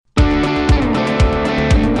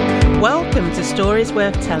to Stories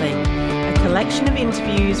Worth Telling, a collection of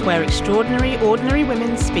interviews where extraordinary, ordinary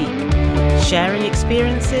women speak, sharing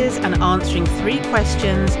experiences and answering 3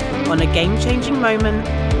 questions on a game-changing moment,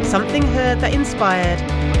 something heard that inspired,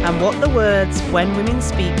 and what the words "When Women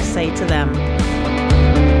Speak" say to them.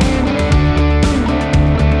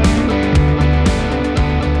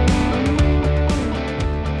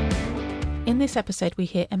 In this episode, we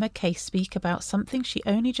hear Emma Case speak about something she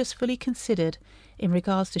only just fully considered in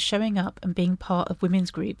regards to showing up and being part of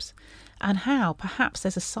women's groups, and how perhaps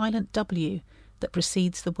there's a silent W that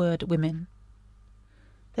precedes the word women.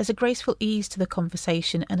 There's a graceful ease to the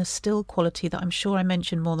conversation and a still quality that I'm sure I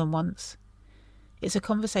mentioned more than once. It's a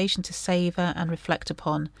conversation to savour and reflect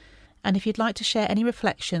upon, and if you'd like to share any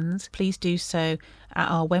reflections, please do so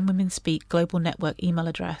at our When Women Speak Global Network email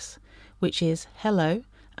address, which is hello@wwsgn.com.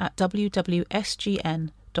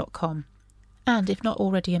 And if not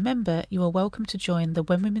already a member, you are welcome to join the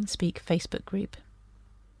When Women Speak Facebook group.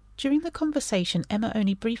 During the conversation, Emma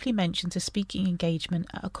only briefly mentions a speaking engagement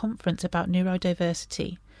at a conference about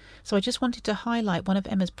neurodiversity, so I just wanted to highlight one of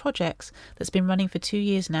Emma's projects that's been running for 2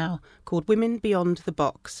 years now, called Women Beyond the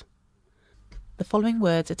Box. The following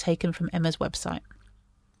words are taken from Emma's website.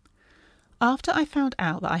 After I found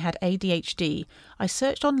out that I had ADHD, I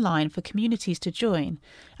searched online for communities to join.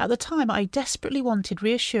 At the time, I desperately wanted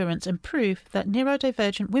reassurance and proof that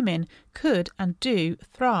neurodivergent women could and do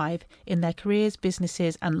thrive in their careers,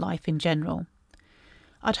 businesses, and life in general.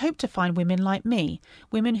 I'd hoped to find women like me,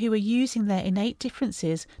 women who were using their innate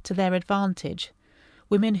differences to their advantage,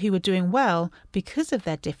 women who were doing well because of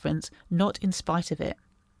their difference, not in spite of it.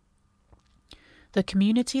 The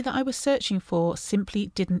community that I was searching for simply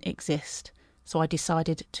didn't exist, so I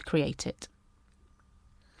decided to create it.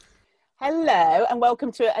 Hello and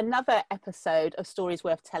welcome to another episode of Stories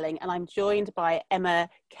Worth Telling, and I'm joined by Emma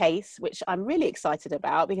Case, which I'm really excited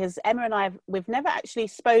about because Emma and we've never actually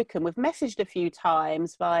spoken. We've messaged a few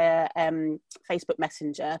times via Facebook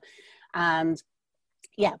Messenger, and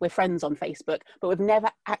yeah, we're friends on Facebook, but we've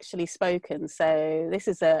never actually spoken, so this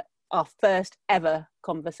is our first ever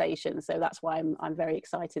conversation, so that's why I'm very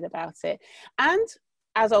excited about it. And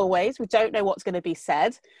as always, we don't know what's going to be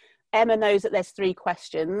said. Emma knows that there's 3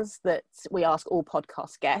 questions that we ask all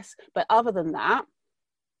podcast guests, but other than that,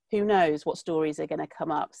 who knows what stories are going to come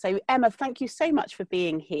up. So Emma, thank you so much for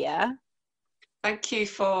being here. Thank you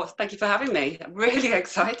for having me. I'm really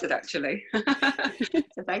excited, actually.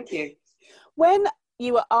 So thank you. When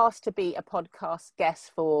you were asked to be a podcast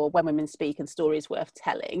guest for When Women Speak and Stories Worth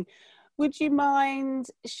Telling, would you mind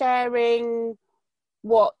sharing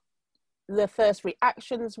what the first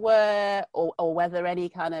reactions were, or whether any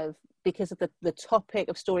kind of, because of the topic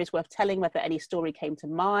of Stories Worth Telling, whether any story came to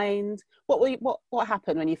mind? What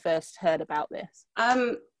happened when you first heard about this?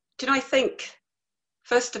 I think,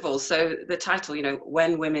 first of all, so the title,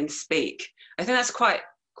 When Women Speak, I think that's quite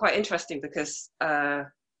interesting because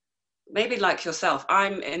maybe like yourself,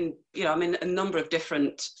 I'm in a number of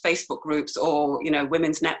different Facebook groups or,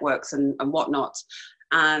 women's networks and whatnot.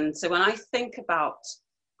 And so when I think about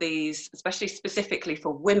these, especially specifically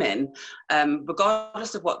for women,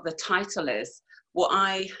 regardless of what the title is,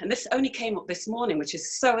 and this only came up this morning, which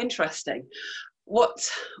is so interesting. What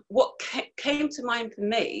came to mind for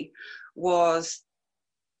me was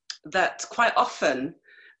that quite often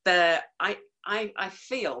I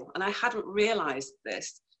feel, and I hadn't realized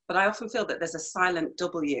this, but I often feel that there's a silent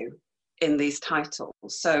W in these titles.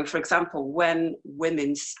 So, for example, When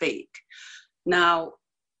Women Speak. Now,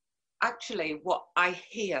 actually, what I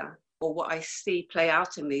hear or what I see play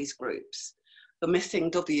out in these groups, the missing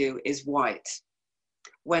W is white.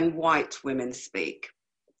 When white women speak.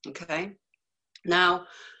 Okay? Now,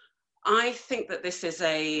 I think that this is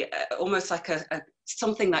almost like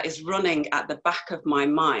something that is running at the back of my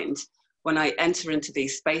mind when I enter into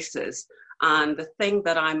these spaces. And the thing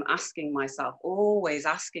that I'm always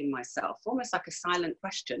asking myself, almost like a silent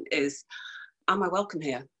question, is, am I welcome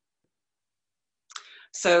here?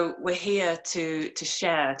 So we're here to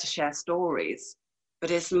share stories, but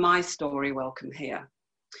is my story welcome here?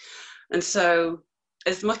 And so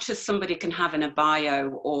as much as somebody can have in a bio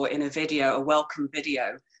or in a video, a welcome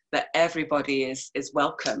video, that everybody is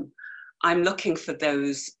welcome, I'm looking for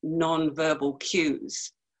those non-verbal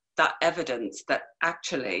cues, that evidence that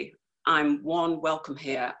actually I'm 1, welcome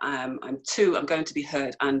here, I'm 2, I'm going to be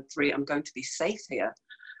heard, and 3, I'm going to be safe here.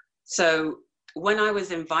 So when I was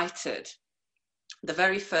invited, the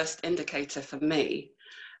very first indicator for me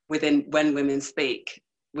within When Women Speak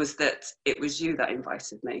was that it was you that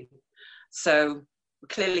invited me. So we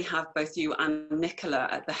clearly have both you and Nicola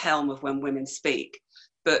at the helm of When Women Speak,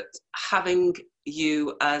 but having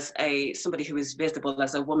you as somebody who is visible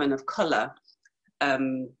as a woman of colour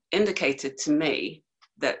indicated to me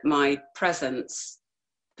that my presence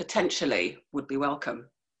potentially would be welcome.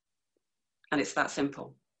 And it's that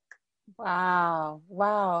simple. Wow.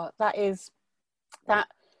 That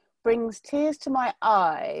brings tears to my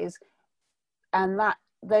eyes. And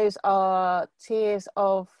those are tears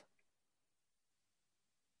of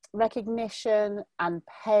recognition and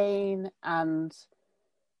pain and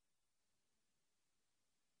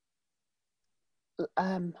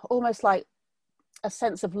almost like a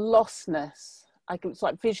sense of lostness. I can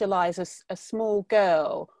visualize a small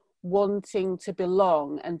girl wanting to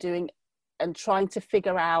belong and trying to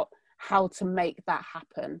figure out how to make that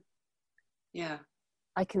happen. Yeah.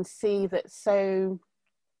 I can see that so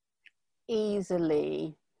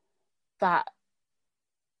easily that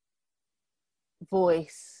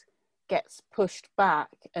voice gets pushed back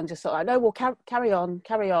and just sort of, no, we'll carry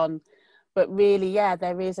on. But really, yeah,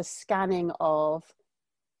 there is a scanning of,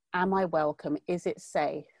 am I welcome? Is it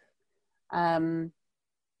safe?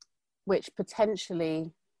 Which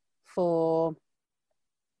potentially for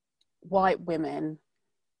white women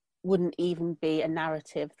wouldn't even be a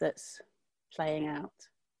narrative that's playing out.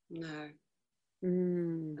 No.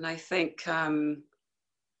 And I think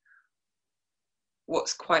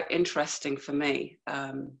what's quite interesting for me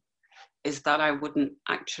is that I wouldn't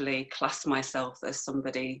actually class myself as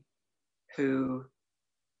somebody who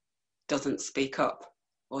doesn't speak up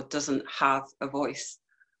or doesn't have a voice.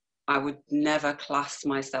 I would never class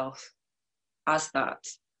myself as that.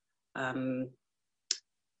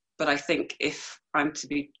 But I think if I'm to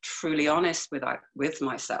be truly honest with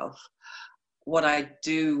myself, what I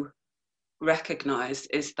do recognize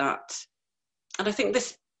is that, and I think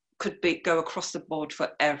this could go across the board for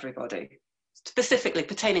everybody, specifically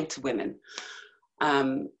pertaining to women,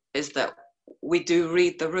 is that we do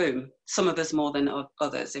read the room. Some of us more than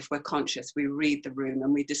others. If we're conscious, we read the room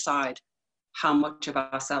and we decide how much of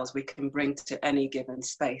ourselves we can bring to any given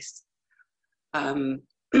space,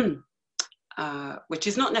 which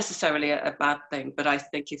is not necessarily a bad thing, but I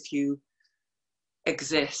think if you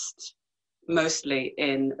exist mostly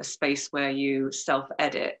in a space where you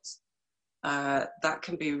self-edit, that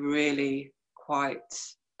can be really quite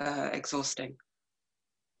exhausting.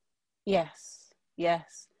 Yes.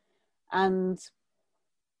 And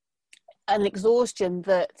an exhaustion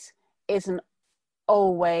that isn't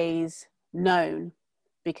always known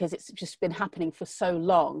because it's just been happening for so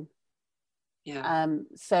long. Yeah.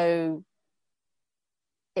 So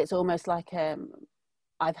it's almost like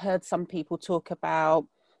I've heard some people talk about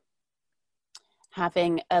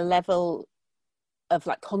having a level of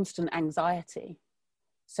like constant anxiety.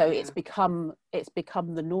 So it's become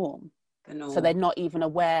the norm. So they're not even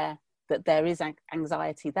aware that there is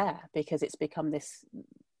anxiety there because it's become the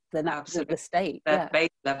state. Their base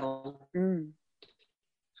level.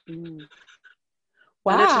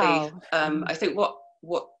 Wow. Actually, I think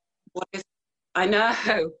what is, I know,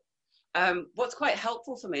 what's quite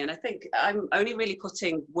helpful for me, and I think I'm only really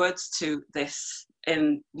putting words to this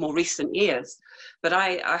in more recent years, but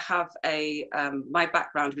I have my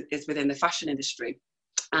background is within the fashion industry,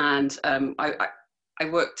 and I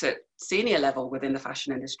worked at senior level within the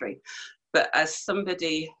fashion industry, but as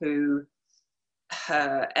somebody who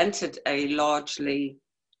entered a largely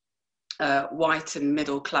white and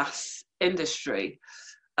middle class industry,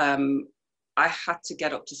 I had to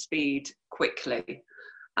get up to speed quickly,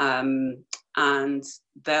 and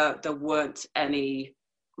there weren't any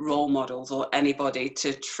role models or anybody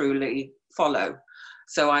to truly follow.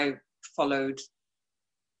 So I followed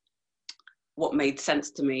what made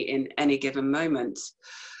sense to me in any given moment.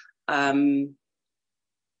 And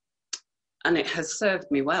it has served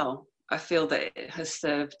me well. I feel that it has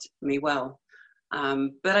served me well.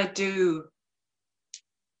 But I do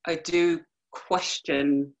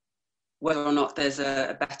question whether or not there's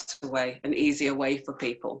a better way, an easier way for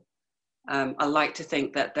people. I like to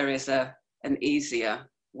think that there is an easier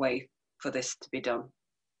way for this to be done.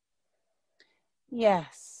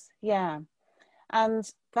 Yes, yeah. And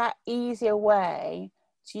that easier way,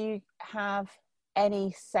 do you have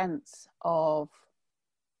any sense of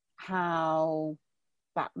how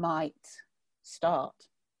that might start?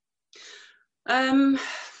 Well,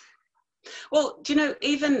 do you know,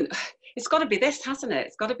 even it's got to be this, hasn't it?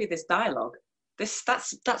 It's got to be this dialogue.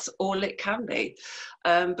 That's all it can be.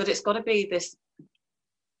 But it's got to be this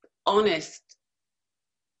honest,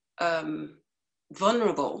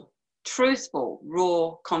 vulnerable, truthful,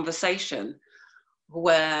 raw conversation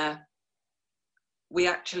where we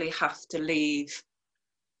actually have to leave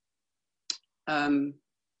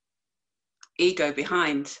ego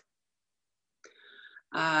behind.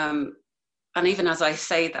 And even as I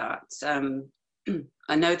say that,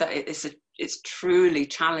 I know that it's truly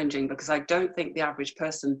challenging, because I don't think the average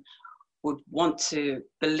person would want to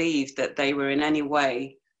believe that they were in any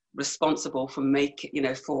way responsible for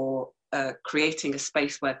creating a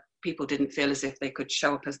space where people didn't feel as if they could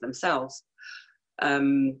show up as themselves.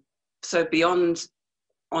 So beyond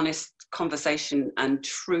honest conversation and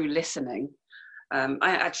true listening, I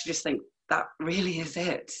actually just think that really is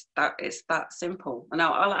it. That it's that simple. And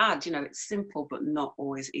I'll add, it's simple but not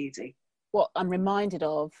always easy. What I'm reminded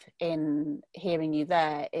of in hearing you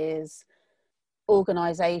there is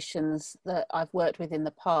organisations that I've worked with in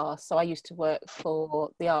the past. So I used to work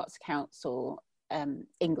for the Arts Council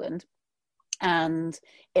England, and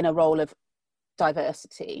in a role of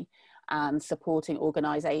diversity and supporting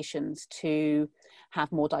organisations to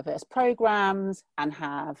have more diverse programmes and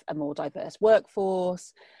have a more diverse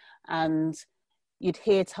workforce. And you'd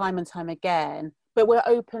hear time and time again, but we're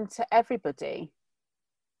open to everybody.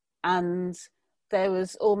 And there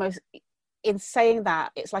was almost, in saying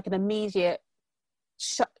that, it's like an immediate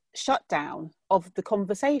shutdown of the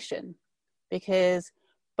conversation, because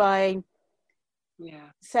by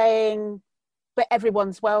saying, but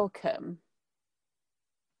everyone's welcome,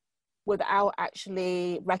 without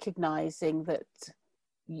actually recognizing that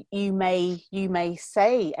you may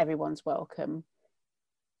say everyone's welcome,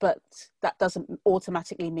 but that doesn't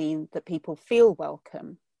automatically mean that people feel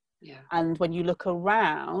welcome. And when you look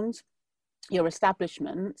around your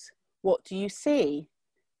establishment, what do you see?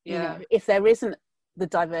 If there isn't the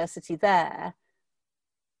diversity there,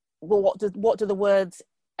 well, what do the words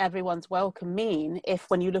everyone's welcome mean if,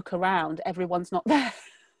 when you look around, everyone's not there?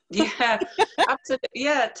 Absolutely.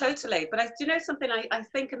 Yeah, totally. But something I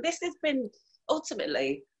think, and this has been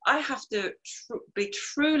ultimately, I have to be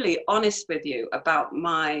truly honest with you about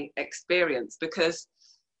my experience, because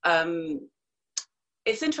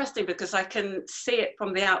it's interesting, because I can see it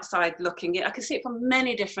from the outside looking in. I can see it from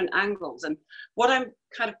many different angles. And what I'm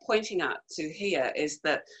kind of pointing at to here is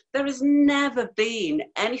that there has never been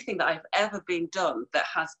anything that I've ever been done that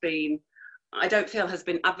I don't feel has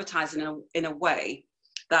been advertised in a way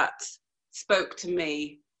that spoke to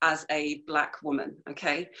me as a Black woman.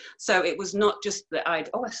 Okay, so it was not just that I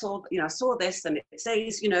saw this and it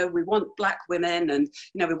says, we want Black women, and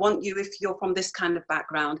we want you if you're from this kind of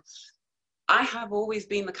background. I have always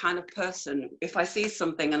been the kind of person, if I see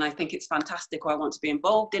something and I think it's fantastic, or I want to be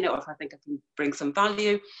involved in it, or if I think I can bring some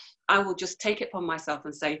value, I will just take it upon myself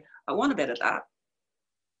and say, I want a bit of that.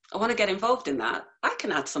 I want to get involved in that. I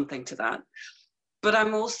can add something to that. But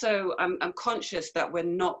I'm conscious that we're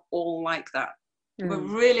not all like that. We're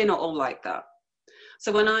really not all like that.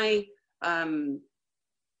 So when I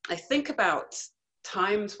think about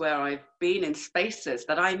times where I've been in spaces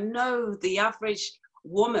that I know the average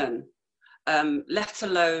woman, let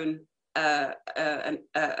alone a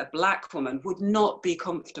Black woman, would not be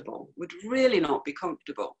comfortable, would really not be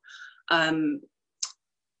comfortable. But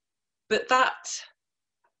that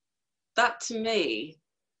to me,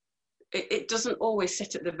 it doesn't always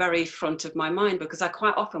sit at the very front of my mind, because I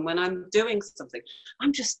quite often, when I'm doing something,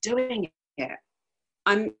 I'm just doing it.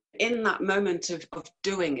 I'm in that moment of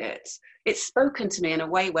doing it. It's spoken to me in a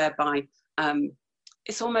way whereby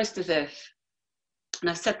it's almost as if, and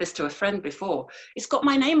I've said this to a friend before, it's got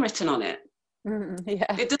my name written on it.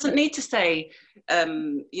 It doesn't need to say,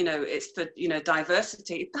 it's for,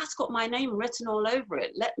 diversity. That's got my name written all over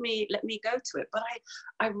it. Let me go to it. But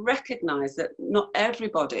I recognize that not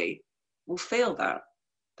everybody will feel that.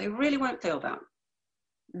 They really won't feel that.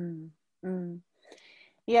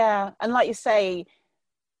 Yeah, and like you say,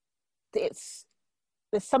 there's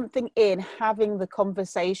something in having the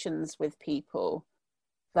conversations with people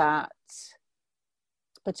that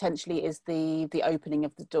potentially is the opening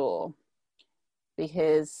of the door,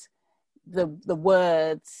 because the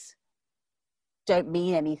words don't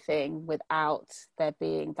mean anything without there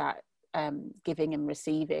being that giving and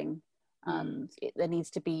receiving. There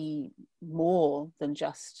needs to be more than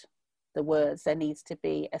just the words. There needs to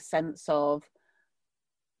be a sense of,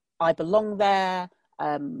 I belong there,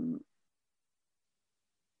 I'm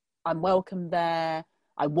welcome there,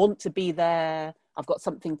 I want to be there, I've got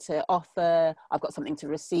something to offer, I've got something to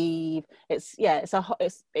receive. It's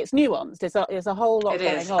nuanced. There's a whole lot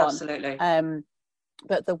going on. Absolutely.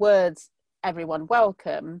 But the words "everyone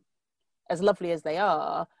welcome," as lovely as they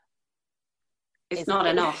are, it's not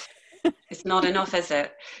enough. It's not enough, is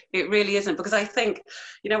it? It really isn't. Because I think,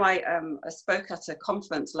 I spoke at a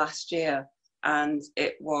conference last year, and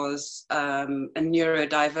it was a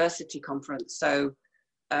neurodiversity conference. So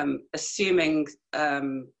assuming,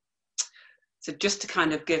 so just to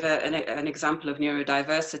kind of give an example of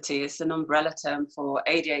neurodiversity, it's an umbrella term for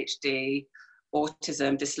ADHD,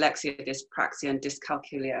 autism, dyslexia, dyspraxia, and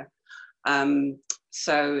dyscalculia.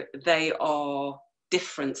 So they are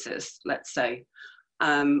differences, let's say.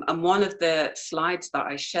 And one of the slides that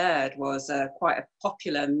I shared was quite a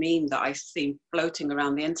popular meme that I see floating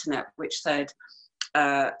around the internet, which said,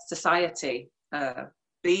 society,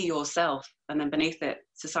 be yourself, and then beneath it,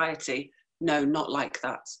 society, no, not like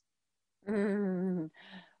that.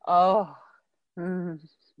 Oh.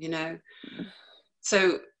 You know,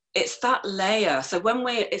 so it's that layer. So when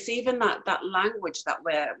it's even that language that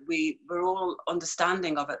we're all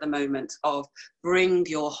understanding of at the moment, of bring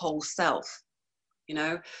your whole self. You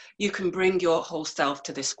know, you can bring your whole self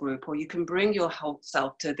to this group, or you can bring your whole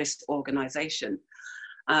self to this organization.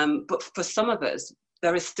 But for some of us,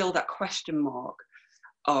 there is still that question mark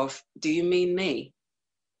of, do you mean me?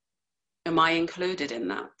 Am I included in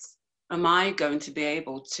that? Am I going to be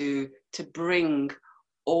able to bring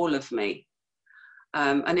all of me?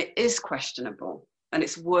 And it is questionable, and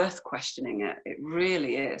it's worth questioning it. It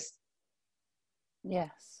really is.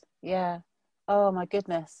 Yes. Yeah. Oh my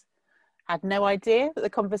goodness. Had no idea that the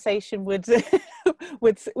conversation would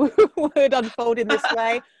would unfold in this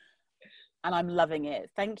way, and I'm loving it.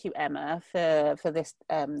 Thank you, Emma, for this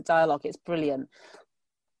dialogue. It's brilliant.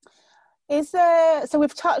 So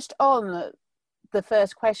we've touched on the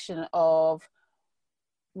first question of,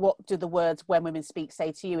 what do the words "when women speak"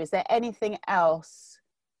 say to you? Is there anything else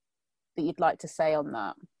that you'd like to say on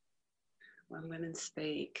that? When women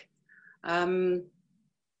speak, well,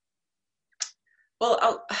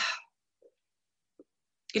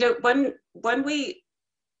 you know, when we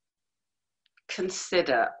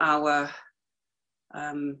consider our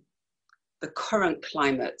the current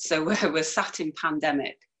climate, so we're sat in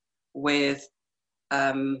pandemic with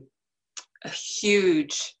a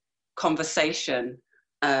huge conversation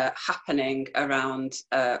happening around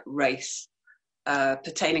race,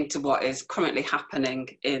 pertaining to what is currently happening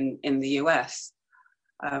in the US.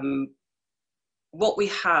 What we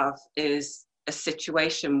have is a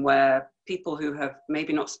situation where people who have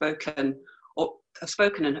maybe not spoken, or have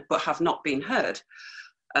spoken but have not been heard,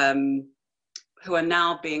 who are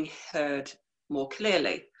now being heard more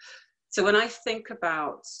clearly. So when I think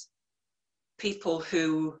about people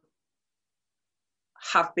who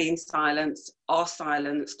have been silenced, are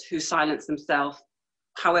silenced, who silence themselves,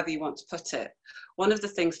 however you want to put it, one of the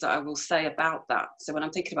things that I will say about that, so when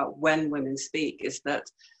I'm thinking about when women speak, is that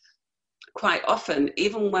quite often,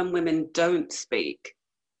 even when women don't speak,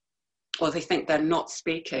 or they think they're not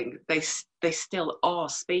speaking, they still are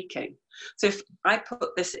speaking. So if I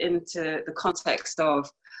put this into the context of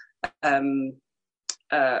a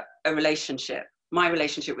relationship, my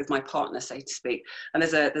relationship with my partner, so to speak, and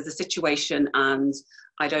there's a situation and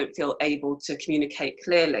I don't feel able to communicate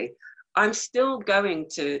clearly, I'm still going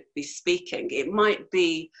to be speaking. It might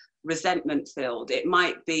be resentment filled, it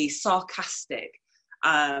might be sarcastic,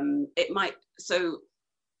 it might, so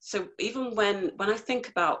even when I think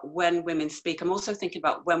about when women speak, I'm also thinking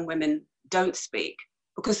about when women don't speak,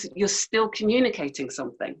 because you're still communicating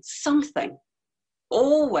something,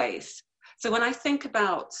 always. So when I think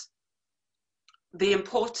about the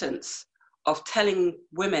importance of telling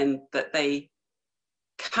women that they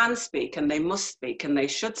can speak and they must speak and they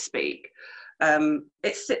should speak,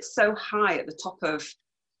 it sits so high at the top of,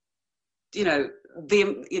 the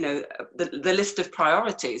list of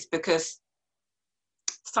priorities, because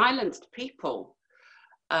silenced people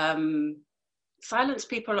are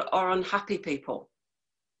unhappy people.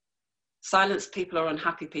 Silenced people are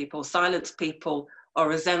unhappy people. Silenced people are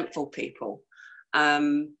resentful people.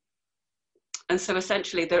 And so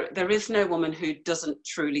essentially there is no woman who doesn't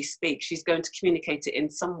truly speak. She's going to communicate it in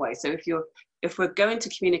some way. So if we're going to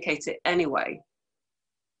communicate it anyway,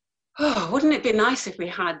 wouldn't it be nice if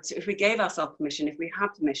we gave ourselves permission, if we had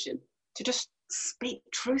permission to just speak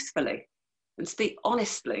truthfully and speak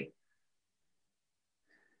honestly?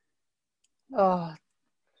 Oh,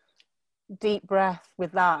 deep breath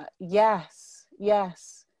with that. Yes,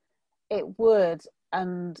 it would.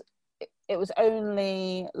 And it was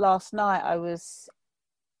only last night I was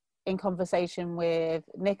in conversation with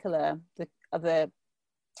Nicola, the other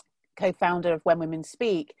co-founder of When Women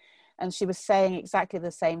Speak, and she was saying exactly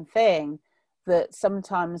the same thing, that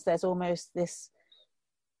sometimes there's almost this,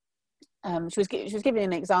 she was giving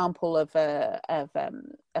an example of a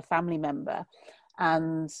family member,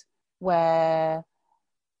 and where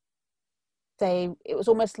it was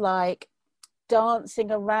almost like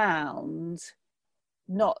dancing around,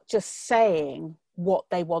 not just saying what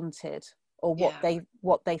they wanted or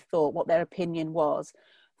what they thought, what their opinion was,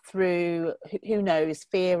 through, who knows,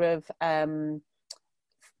 fear of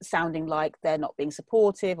sounding like they're not being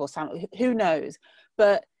supportive, or who knows,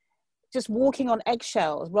 but just walking on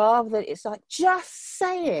eggshells, rather than, it's like, just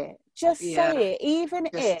say it, even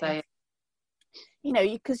if, you know,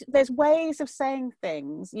 because there's ways of saying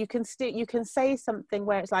things. You can say something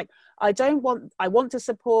where it's like, I want to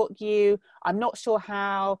support you, I'm not sure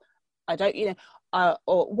how, I don't, you know,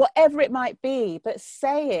 or whatever it might be, but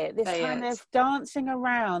say it. This kind of dancing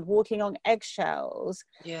around, walking on eggshells,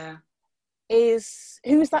 is,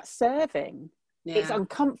 who's that serving? It's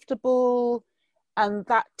uncomfortable, and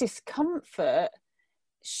that discomfort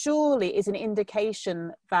surely is an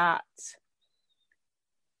indication that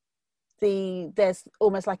there's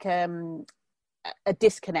almost like a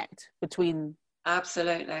disconnect between.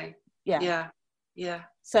 Absolutely. Yeah.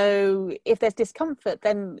 So if there's discomfort,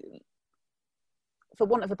 then, for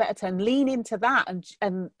want of a better term, lean into that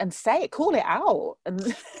and say it, call it out.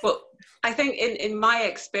 And well, I think in my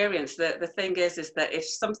experience, the thing is that if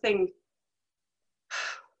something,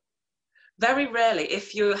 very rarely,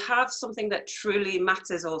 if you have something that truly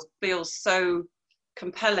matters or feels so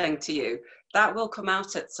compelling to you, that will come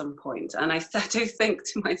out at some point. And I do think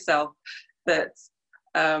to myself that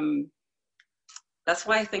that's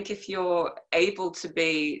why I think if you're able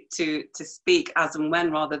to speak as and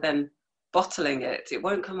when, rather than bottling it, it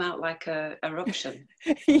won't come out like a eruption,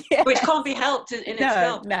 which can't be helped in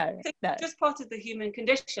itself. No. It's just part of the human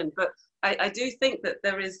condition. But I do think that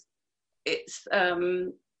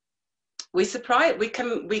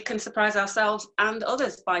we can surprise ourselves and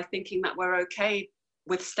others by thinking that we're okay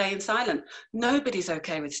with staying silent. Nobody's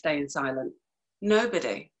okay with staying silent.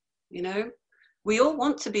 Nobody, you know. We all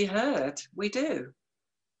want to be heard. We do.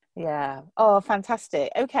 Yeah. Oh,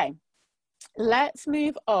 fantastic. Okay. Let's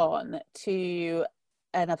move on to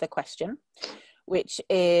another question, which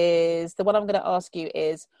is, the one I'm going to ask you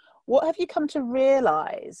is, what have you come to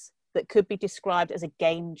realise that could be described as a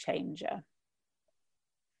game changer?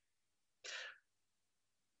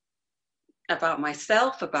 About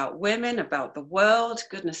myself, about women, about the world.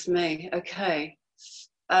 Goodness me. Okay.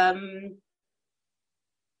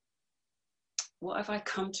 What have I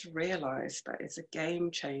come to realise that is a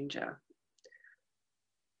game changer?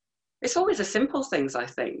 It's always the simple things, I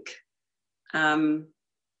think. And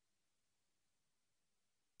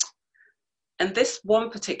this one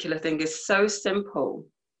particular thing is so simple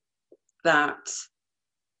that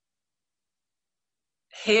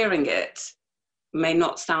hearing it may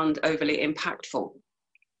not sound overly impactful.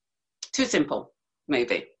 Too simple,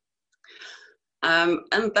 maybe. And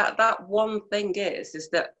that one thing is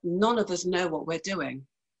that none of us know what we're doing.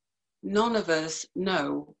 None of us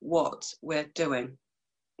know what we're doing.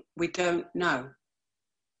 We don't know.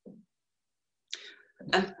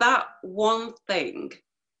 And that one thing,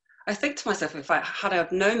 I think to myself, if I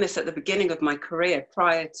had known this at the beginning of my career,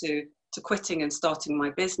 prior to quitting and starting my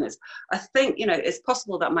business, I think, you know, it's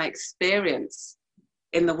possible that my experience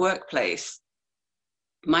in the workplace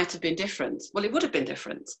might have been different. Well, it would have been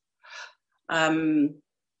different.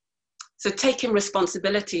 So taking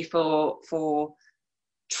responsibility for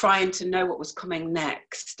trying to know what was coming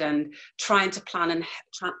next, and trying to plan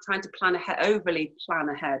ahead, overly plan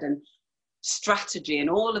ahead, and strategy, and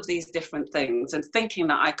all of these different things, and thinking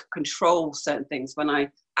that I could control certain things when I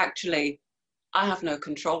have no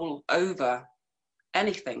control over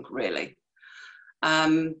anything, really.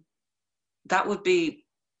 That would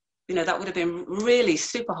have been really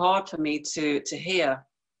super hard for me to hear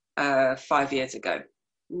 5 years ago.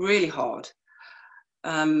 Really hard.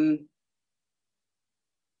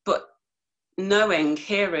 But knowing,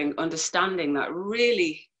 hearing, understanding that,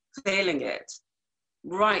 really feeling it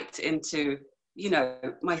right into, you know,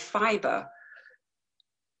 my fibre,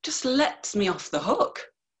 just lets me off the hook.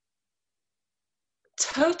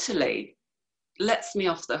 Totally lets me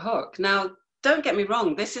off the hook. Now, don't get me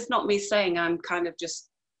wrong, this is not me saying I'm kind of just,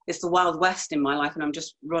 it's the Wild West in my life and I'm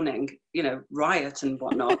just running, you know, riot and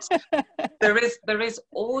whatnot. There is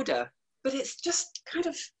order, but it's just kind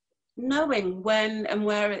of knowing when and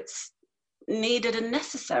where it's needed and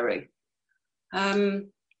necessary,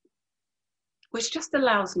 which just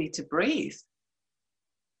allows me to breathe.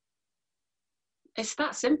 It's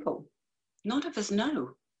that simple. None of us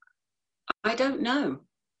know. I don't know.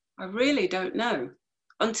 I really don't know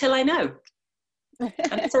until I know. And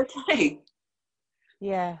it's okay.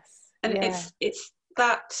 Yes. And it's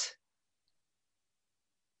that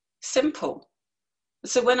simple.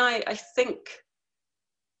 So when I think,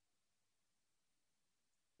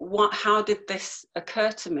 how did this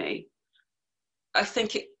occur to me? I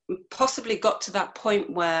think it possibly got to that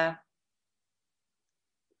point where,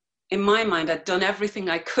 in my mind, I'd done everything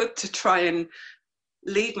I could to try and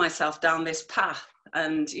lead myself down this path.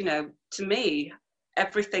 And, you know, to me,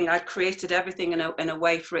 everything. I'd created everything in a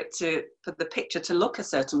way for the picture to look a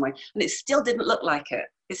certain way, and it still didn't look like it.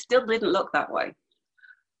 It still didn't look that way.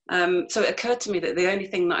 So it occurred to me that the only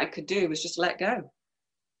thing that I could do was just let go,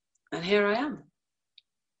 and here I am.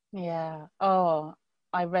 Yeah. Oh,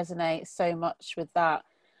 I resonate so much with that,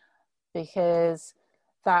 because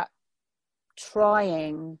that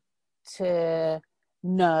trying to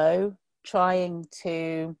know, trying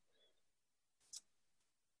to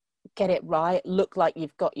get it right, look like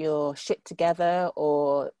you've got your shit together,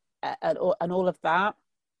 and all of that,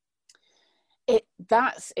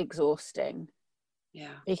 that's exhausting.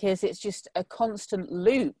 Yeah, because it's just a constant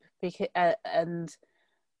loop. And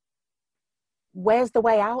where's the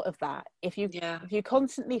way out of that? If you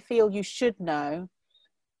constantly feel you should know,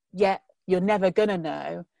 yet you're never gonna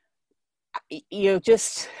know, you're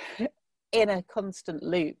just in a constant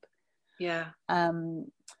loop. Yeah. And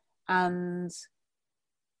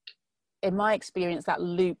in my experience, that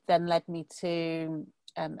loop then led me to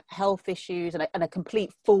health issues and a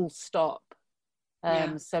complete full stop.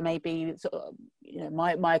 So maybe sort of,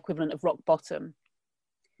 my equivalent of rock bottom.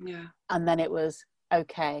 Yeah. And then it was,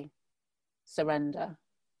 okay, surrender.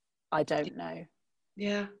 I don't know.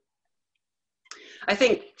 Yeah. I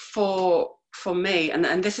think for me,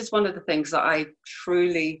 and this is one of the things that I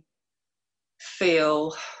truly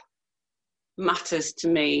feel matters to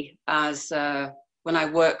me as when I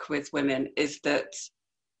work with women, is that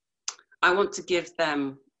I want to give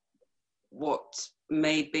them what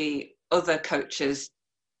maybe other coaches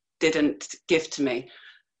didn't give to me.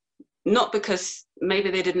 Not because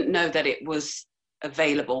maybe they didn't know that it was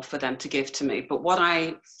available for them to give to me, but what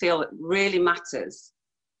I feel really matters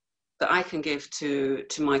that I can give to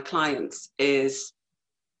my clients is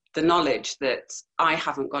the knowledge that I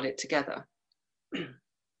haven't got it together.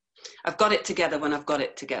 I've got it together when I've got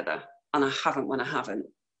it together, and I haven't when I haven't.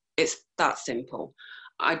 It's that simple.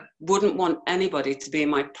 I wouldn't want anybody to be in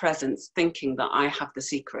my presence thinking that I have the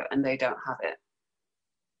secret and they don't have it.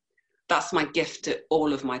 That's my gift to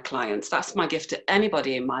all of my clients. That's my gift to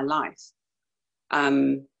anybody in my life.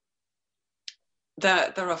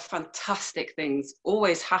 There are fantastic things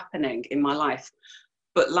always happening in my life,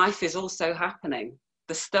 but life is also happening.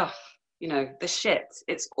 The stuff, the shit,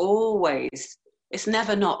 it's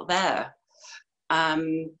never not there.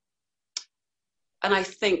 And I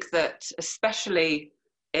think that especially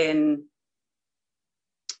in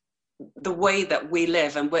the way that we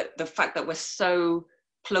live and the fact that we're so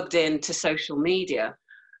plugged into social media,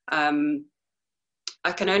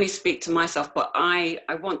 I can only speak to myself, but I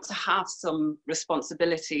want to have some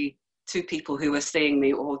responsibility to people who are seeing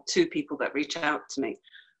me or to people that reach out to me,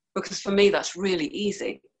 because for me that's really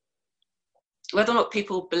easy. Whether or not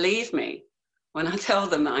people believe me when I tell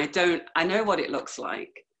them that I know what it looks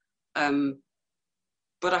like,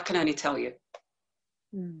 but I can only tell you.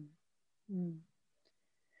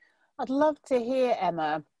 I'd love to hear,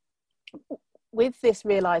 Emma, with this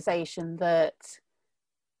realization that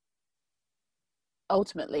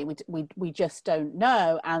ultimately we just don't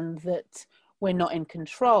know, and that we're not in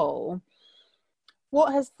control.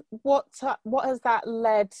 What has that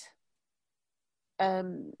led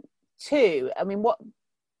to? I mean, what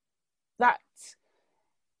that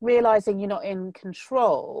realizing you're not in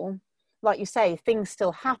control, like you say, things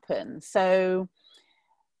still happen. So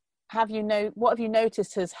what have you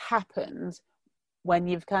noticed has happened when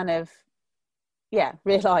you've kind of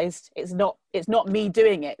realized it's not me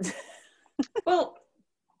doing it? Well,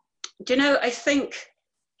 I think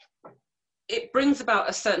it brings about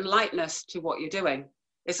a certain lightness to what you're doing.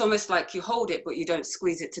 It's almost like you hold it, but you don't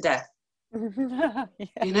squeeze it to death.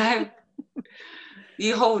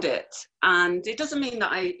 You hold it, and it doesn't mean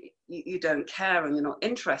that you don't care and you're not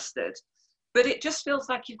interested, but it just feels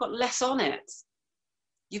like you've got less on it.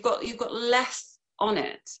 You've got less on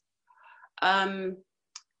it, and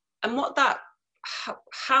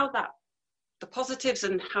how that the positives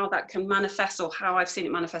and how that can manifest, or how I've seen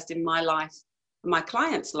it manifest in my life and my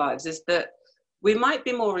clients' lives, is that we might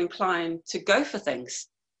be more inclined to go for things,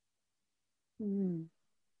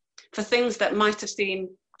 for things that might have seemed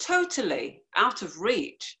totally out of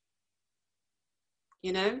reach.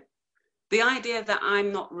 The idea that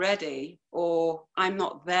I'm not ready, or I'm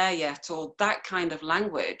not there yet, or that kind of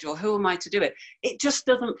language, or who am I to do it? It just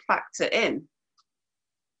doesn't factor in.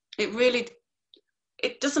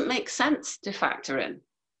 It doesn't make sense to factor in.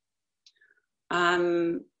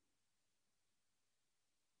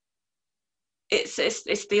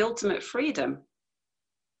 It's the ultimate freedom.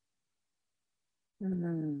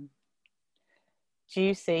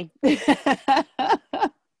 Juicy.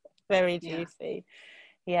 Very juicy.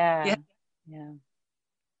 Yeah.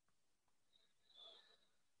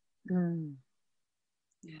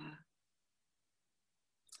 Yeah.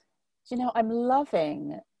 You know, I'm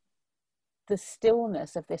loving the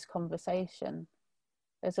stillness of this conversation.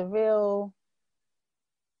 There's a real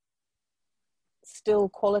still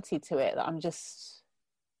quality to it that I just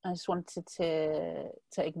wanted to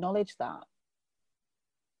acknowledge that.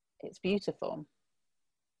 It's beautiful.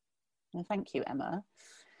 And thank you, Emma.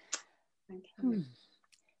 Thank you.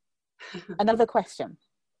 Another question.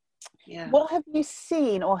 Yeah. What have you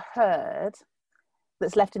seen or heard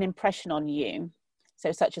that's left an impression on you?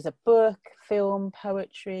 So such as a book, film,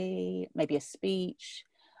 poetry, maybe a speech.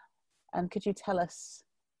 And could you tell us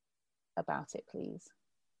about it, please?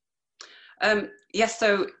 Yes,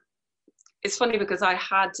 so it's funny because I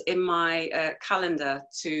had in my calendar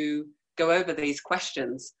to go over these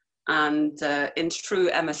questions, and in true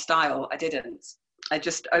Emma style, I didn't. I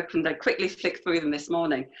just opened, I quickly flicked through them this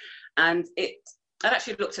morning, and I'd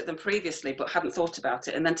actually looked at them previously but hadn't thought about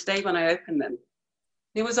it. And then today when I opened them,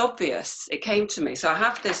 it was obvious, it came to me. So I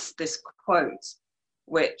have this quote,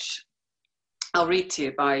 which I'll read to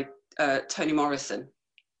you, by Toni Morrison.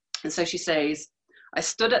 And so she says, "I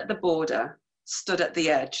stood at the border, stood at the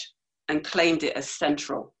edge, and claimed it as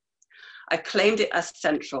central. I claimed it as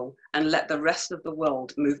central and let the rest of the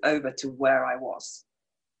world move over to where I was."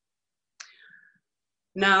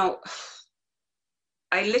 Now,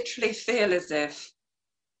 I literally feel as if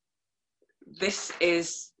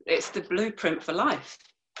it's the blueprint for life.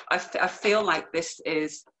 I feel like this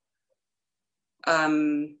is,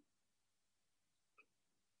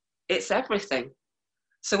 it's everything.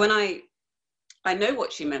 So when I know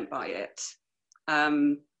what she meant by it,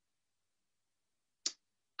 and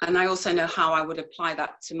I also know how I would apply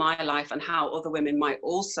that to my life and how other women might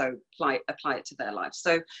also apply it to their lives.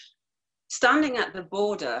 So standing at the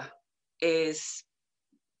border is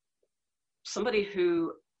somebody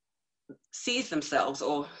who sees themselves,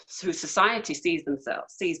 or whose society sees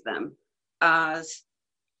them as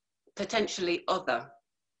potentially other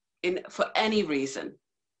for any reason.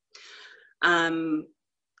 And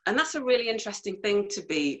that's a really interesting thing, to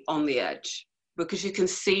be on the edge, because you can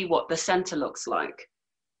see what the center looks like.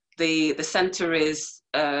 The center is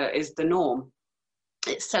the norm.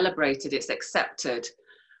 It's celebrated, it's accepted.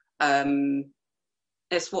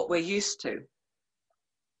 It's what we're used to.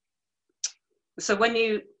 So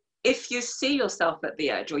if you see yourself at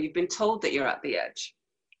the edge, or you've been told that you're at the edge,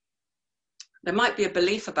 there might be a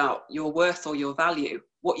belief about your worth or your value,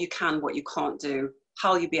 what you can, what you can't do,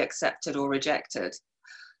 how you'll be accepted or rejected.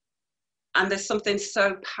 And there's something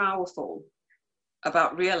so powerful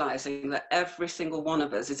about realizing that every single one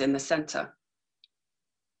of us is in the center.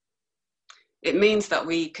 It means that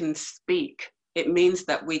we can speak. It means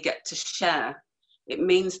that we get to share. It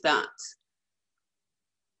means that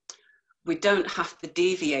we don't have to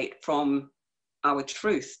deviate from our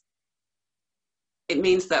truth. It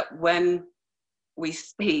means that when we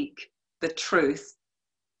speak the truth,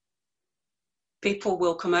 people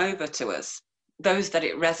will come over to us, those that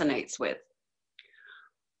it resonates with.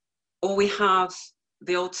 Or we have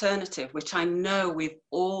the alternative, which I know we've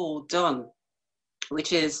all done,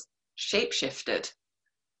 which is shapeshifted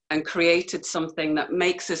and created something that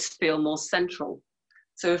makes us feel more central.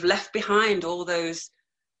 So we've left behind all those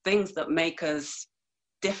things that make us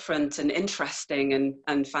different and interesting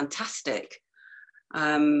and fantastic.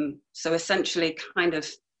 So essentially kind of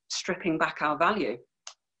stripping back our value.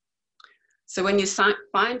 So when you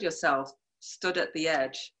find yourself stood at the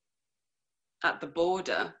edge, at the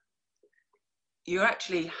border, you're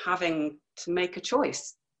actually having to make a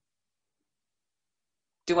choice.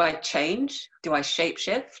 Do I change? Do I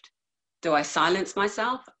shapeshift? Do I silence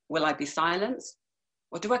myself? Will I be silenced?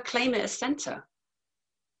 Or do I claim it as center?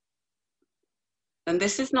 And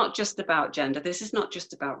this is not just about gender. This is not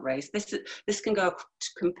just about race. This can go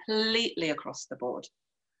completely across the board.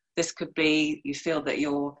 This could be, you feel that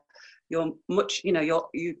you're much,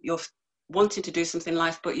 you're wanting to do something in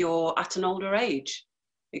life, but you're at an older age.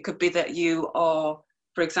 It could be that you are,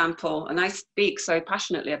 for example, and I speak so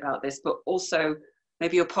passionately about this, but also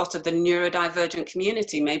maybe you're part of the neurodivergent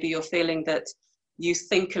community. Maybe you're feeling that you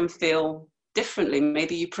think and feel differently.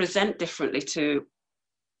 Maybe you present differently to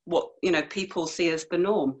what people see as the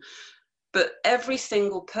norm. But every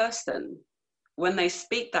single person, when they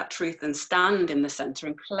speak that truth and stand in the center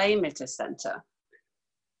and claim it as center,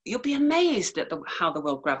 you'll be amazed at how the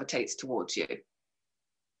world gravitates towards you.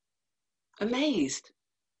 Amazed.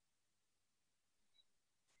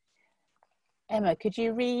 Emma, could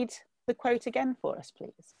you read the quote again for us,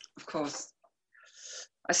 please? Of course.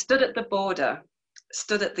 "I stood at the border,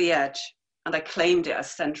 stood at the edge, and I claimed it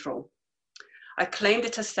as central. I claimed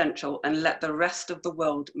it as central and let the rest of the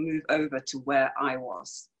world move over to where I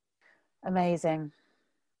was." Amazing.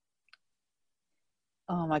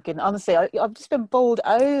 Oh my goodness, honestly, I've just been bowled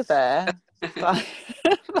over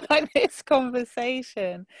by this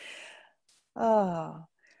conversation. Oh,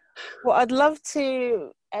 what I'd love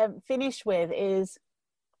to finish with is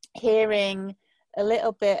hearing a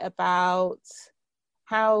little bit about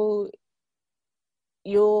how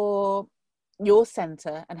your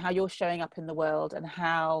centre and how you're showing up in the world, and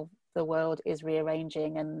how the world is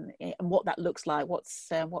rearranging, and what that looks like, what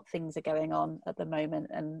things are going on at the moment,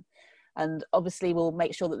 and obviously we'll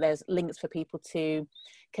make sure that there's links for people to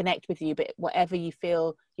connect with you, but whatever you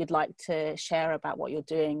feel you'd like to share about what you're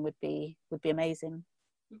doing would be amazing.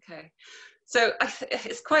 Okay, so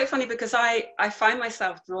it's quite funny because I find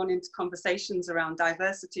myself drawn into conversations around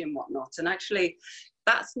diversity and whatnot, and actually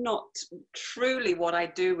that's not truly what I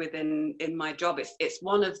do in my job. It's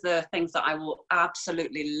one of the things that I will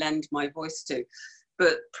absolutely lend my voice to,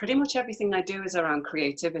 but pretty much everything I do is around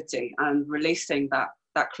creativity and releasing that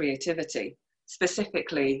creativity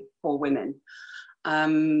specifically for women.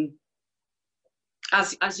 As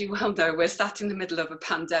you well know, we're sat in the middle of a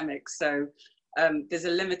pandemic, so there's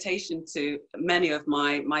a limitation to many of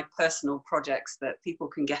my personal projects that people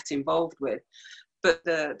can get involved with. But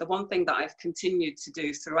the one thing that I've continued to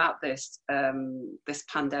do throughout this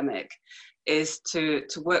pandemic is to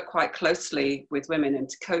work quite closely with women and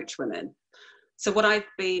to coach women. So what I've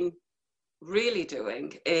been really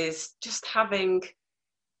doing is just having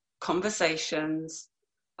conversations.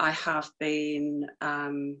 I have been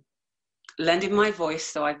lending my voice,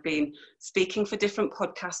 so I've been speaking for different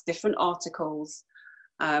podcasts, different articles,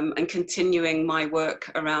 and continuing my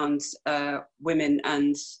work around women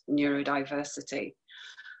and neurodiversity.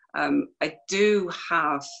 I do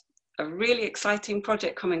have a really exciting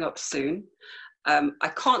project coming up soon.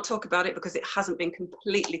 I can't talk about it because it hasn't been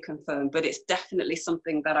completely confirmed, but it's definitely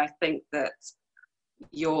something that I think that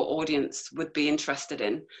your audience would be interested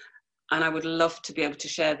in. And I would love to be able to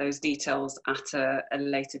share those details at a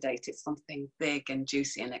later date. It's something big and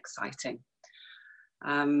juicy and exciting.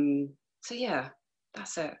 So yeah,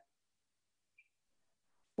 that's it.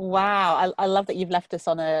 Wow, I love that you've left us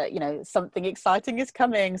on something exciting is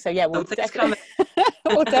coming. So yeah, we'll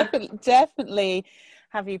definitely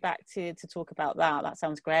have you back to talk about that. That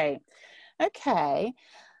sounds great. Okay.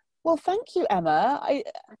 Well, thank you, Emma. I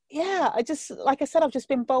just, like I said, I've just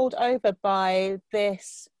been bowled over by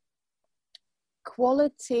this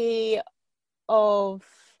quality of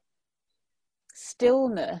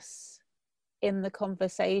stillness in the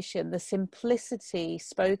conversation, the simplicity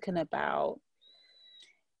spoken about,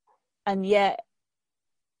 and yet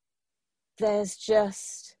there's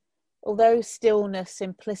just, although stillness,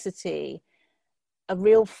 simplicity, a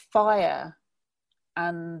real fire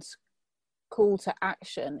and call to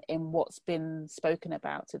action in what's been spoken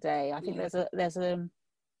about today. I think there's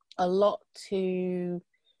a lot to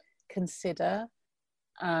consider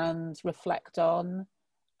and reflect on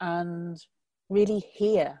and really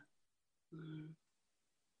hear.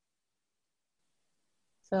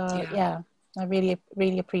 So yeah, I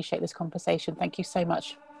really appreciate this conversation. Thank you so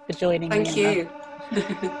much for joining me. Thank you.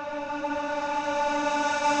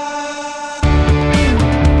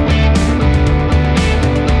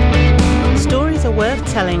 Stories are worth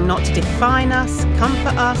telling, not to define us,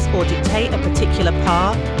 comfort us, or dictate a particular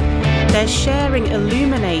path. Their sharing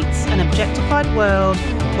illuminates an objectified world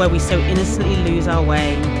where we so innocently lose our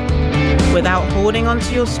way. Without holding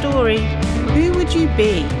onto your story, who would you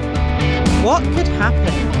be? What could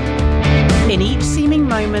happen? In each seeming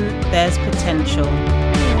moment, there's potential.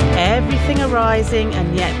 Everything arising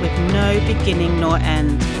and yet with no beginning nor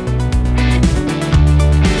end.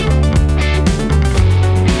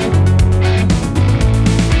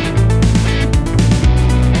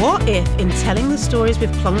 What if, in telling the stories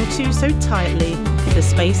we've clung to so tightly, the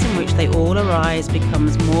space in which they all arise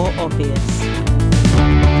becomes more obvious?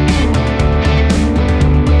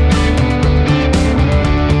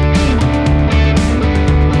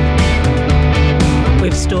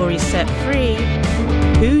 With stories set free,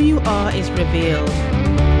 who you are is revealed,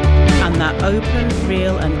 and that open,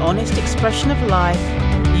 real and honest expression of life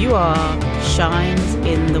you are shines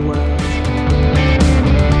in the world.